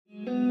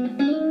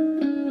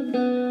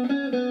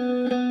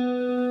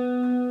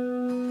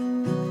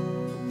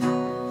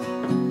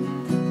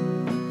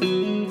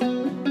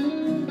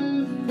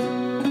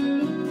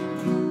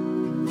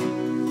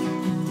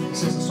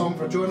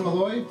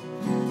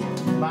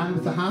man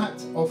with the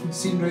hat, often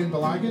seen round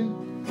Balagan,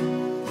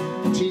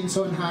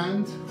 chainsaw in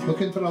hand,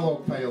 looking for a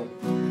log pile.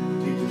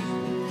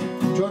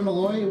 John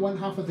Malloy, one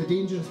half of the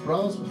Dangerous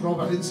Brothers with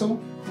Robert Insel,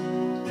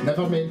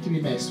 never meant to be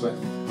messed with.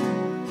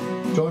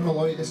 John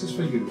Malloy, this is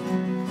for you.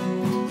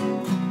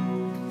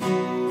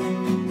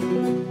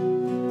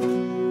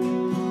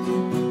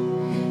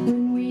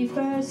 When we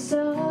first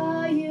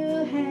saw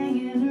you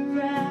hanging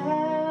around,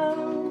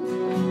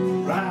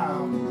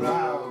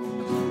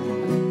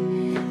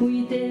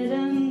 we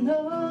didn't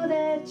know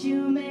that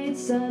you made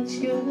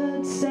such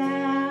good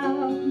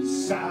sound.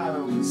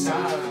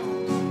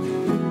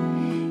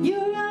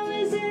 You're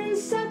always in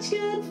such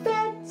good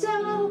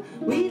fettle.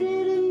 We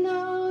didn't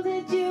know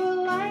that you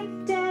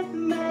liked death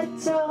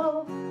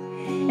metal,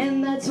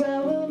 and that's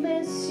where we'll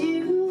miss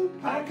you,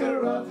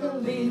 Packer of the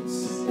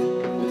Leeds.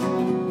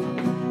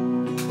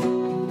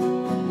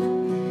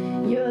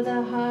 You're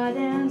the heart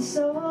and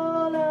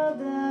soul of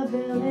the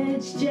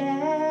village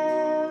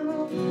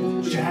jam.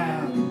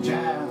 Jam.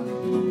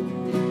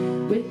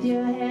 With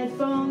your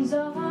headphones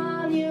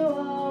on, you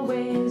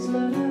always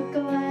look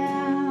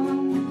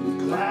glam.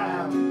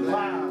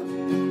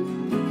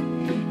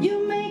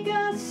 You make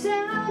us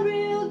sound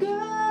real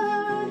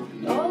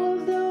good. All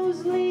of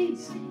those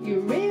leads,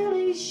 you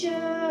really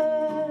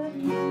should.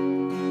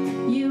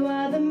 You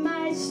are the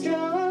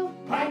maestro,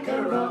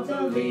 Packer of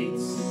the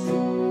Leeds.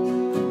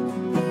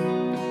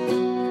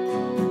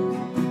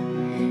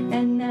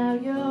 And now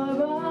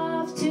you're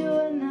off to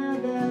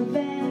another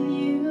venue.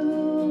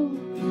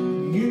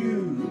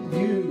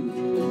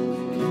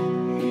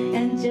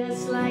 And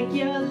just like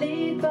your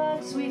lead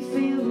box, we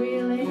feel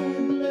really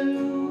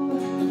blue.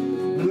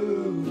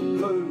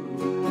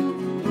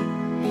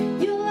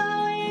 You'll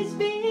always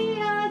be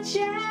our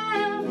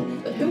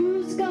champ, but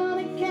who's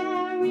gonna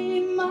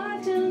carry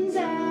Martin's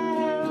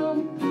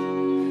amp?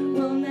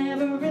 We'll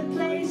never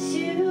replace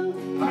you,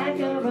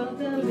 Packer of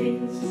the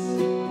Leeds.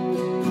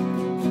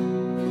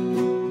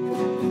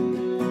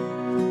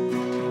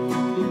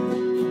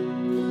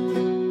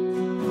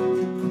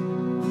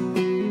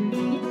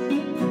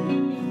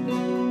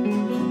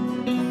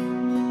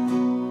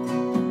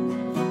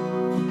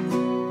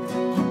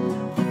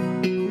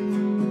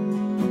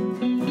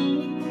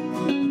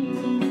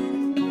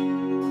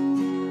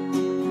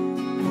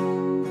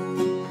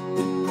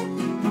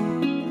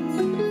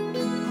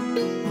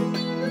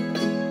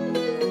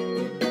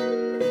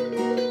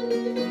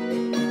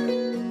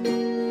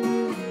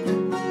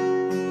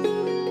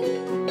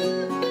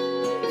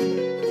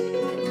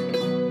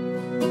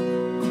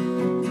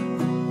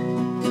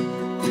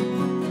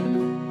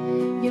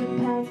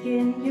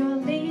 Packing your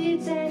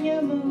leads and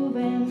you're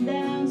moving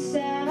down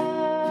south.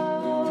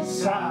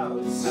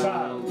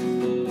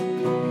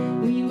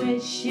 We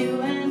wish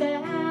you and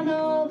Anne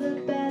all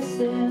the best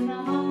in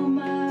our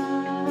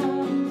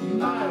mouth.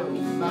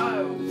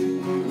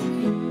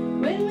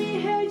 When we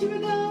heard you were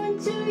going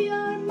to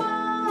your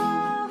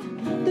mom,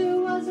 there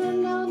was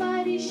an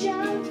almighty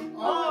shout.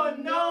 Oh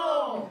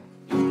no!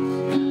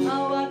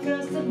 All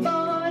across the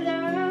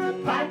border,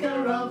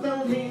 Packer of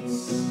the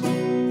Leeds.